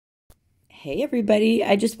Hey everybody,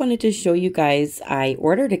 I just wanted to show you guys, I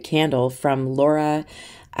ordered a candle from Laura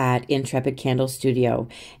at Intrepid Candle Studio,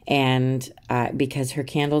 and because her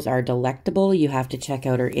candles are delectable, you have to check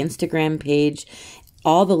out her Instagram page.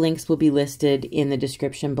 All the links will be listed in the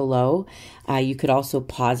description below. You could also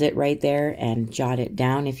pause it right there and jot it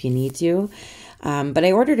down if you need to. But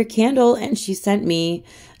I ordered a candle and she sent me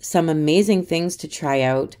some amazing things to try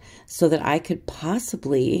out so that I could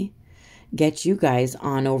possibly get you guys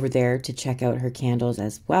on over there to check out her candles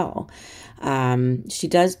as well. She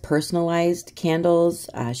does personalized candles.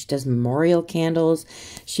 She does memorial candles.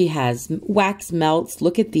 She has wax melts.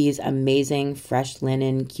 Look at these amazing fresh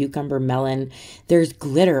linen, cucumber melon. There's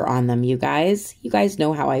glitter on them, you guys. You guys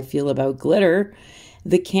know how I feel about glitter.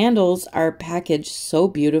 The candles are packaged so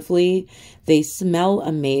beautifully. They smell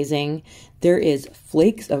amazing. There is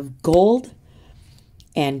flakes of gold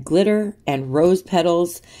and glitter and rose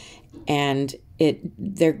petals, and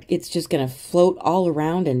it's just going to float all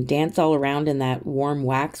around and dance all around in that warm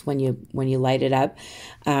wax when you light it up,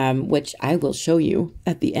 which I will show you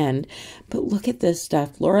at the end. But look at this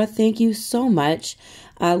stuff. Laura, thank you so much.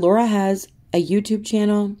 Laura has a YouTube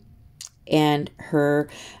channel and her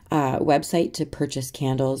website to purchase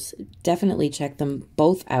candles. Definitely check them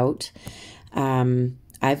both out.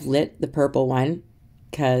 I've lit the purple one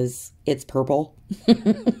because it's purple.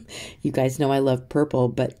 You guys know I love purple,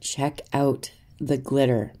 but check out the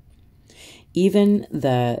glitter. Even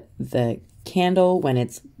the candle, when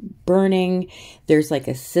it's burning, there's like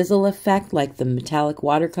a sizzle effect like the metallic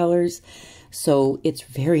watercolors. So it's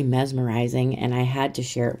very mesmerizing, and I had to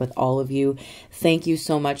share it with all of you. Thank you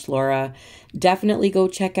so much, Laura. Definitely go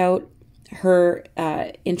check out her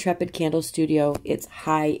Intrepid Candle Studio. It's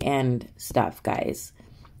high-end stuff, guys.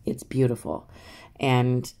 It's beautiful,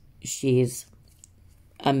 and she's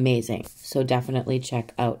amazing. So definitely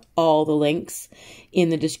check out all the links in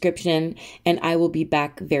the description, and I will be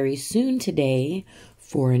back very soon today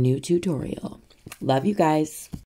for a new tutorial. Love you guys.